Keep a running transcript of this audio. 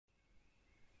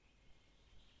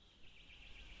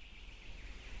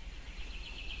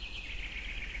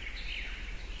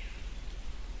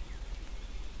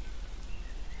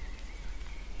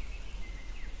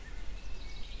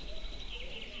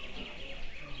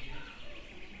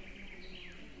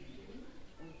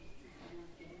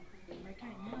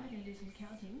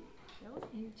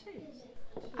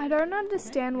I don't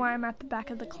understand why I'm at the back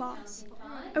of the class.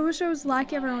 I wish I was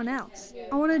like everyone else.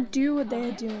 I want to do what they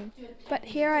are doing. But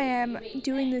here I am,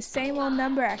 doing the same old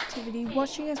number activity,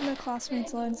 watching as my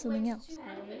classmates learn something else.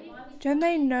 Don't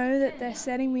they know that they're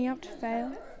setting me up to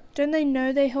fail? Don't they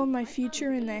know they hold my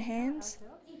future in their hands?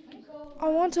 I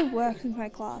want to work with my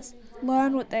class,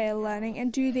 learn what they are learning,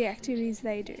 and do the activities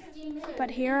they do.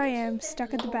 But here I am,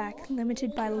 stuck at the back,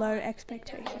 limited by low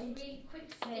expectations.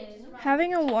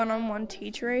 Having a one-on-one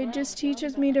teacher aide just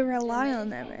teaches me to rely on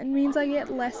them and means I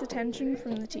get less attention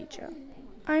from the teacher.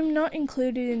 I am not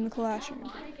included in the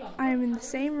classroom. I am in the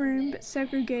same room but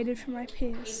segregated from my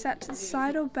peers, sat to the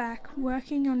side or back,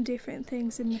 working on different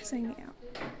things and missing out.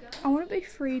 I want to be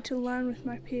free to learn with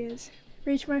my peers,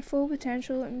 reach my full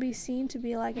potential and be seen to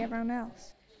be like everyone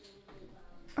else.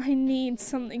 I need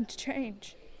something to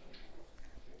change.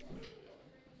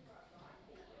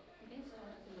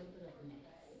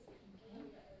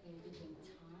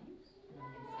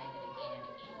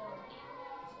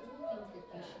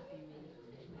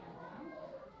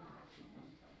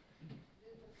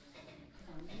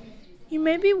 You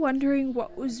may be wondering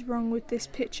what was wrong with this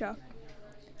picture.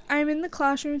 I am in the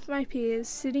classroom with my peers,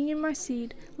 sitting in my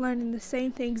seat, learning the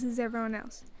same things as everyone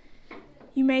else.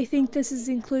 You may think this is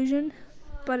inclusion,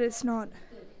 but it's not.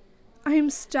 I am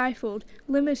stifled,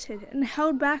 limited, and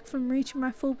held back from reaching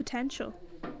my full potential.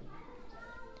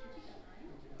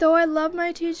 Though I love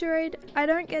my teacher aide, I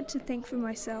don't get to think for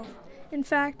myself. In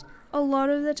fact, a lot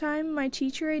of the time, my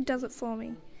teacher aide does it for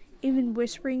me, even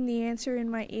whispering the answer in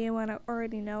my ear when I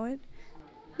already know it.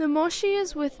 The more she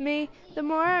is with me, the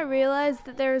more I realize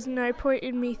that there is no point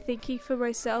in me thinking for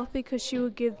myself because she will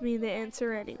give me the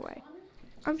answer anyway.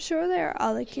 I'm sure there are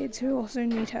other kids who also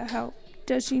need her help.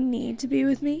 Does she need to be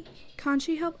with me? Can't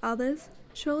she help others?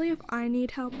 Surely if I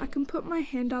need help, I can put my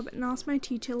hand up and ask my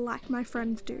teacher like my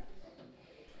friends do.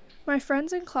 My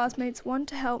friends and classmates want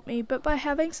to help me, but by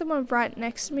having someone right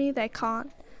next to me, they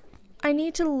can't. I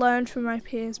need to learn from my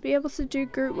peers, be able to do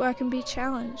group work and be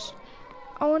challenged.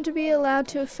 I want to be allowed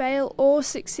to fail or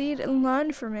succeed and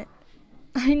learn from it.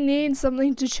 I need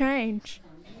something to change.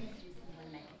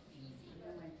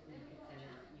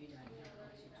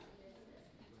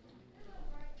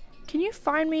 Can you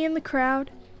find me in the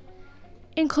crowd?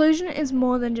 Inclusion is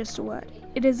more than just a word.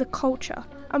 It is a culture,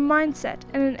 a mindset,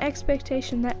 and an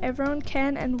expectation that everyone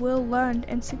can and will learn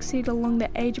and succeed along their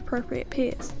age-appropriate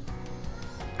peers.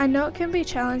 I know it can be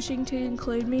challenging to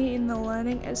include me in the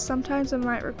learning as sometimes I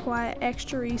might require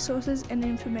extra resources and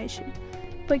information,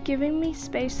 but giving me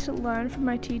space to learn from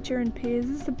my teacher and peers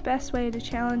is the best way to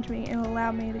challenge me and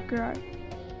allow me to grow.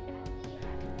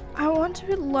 I want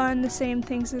to learn the same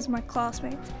things as my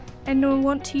classmates, and I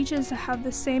want teachers to have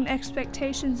the same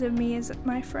expectations of me as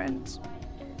my friends.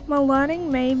 My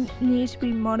learning may need to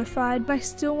be modified, but I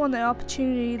still want the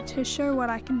opportunity to show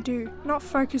what I can do, not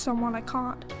focus on what I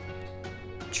can't.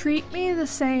 Treat me the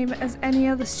same as any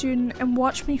other student and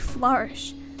watch me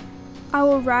flourish. I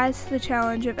will rise to the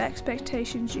challenge of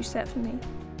expectations you set for me.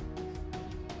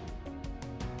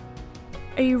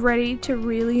 Are you ready to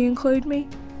really include me?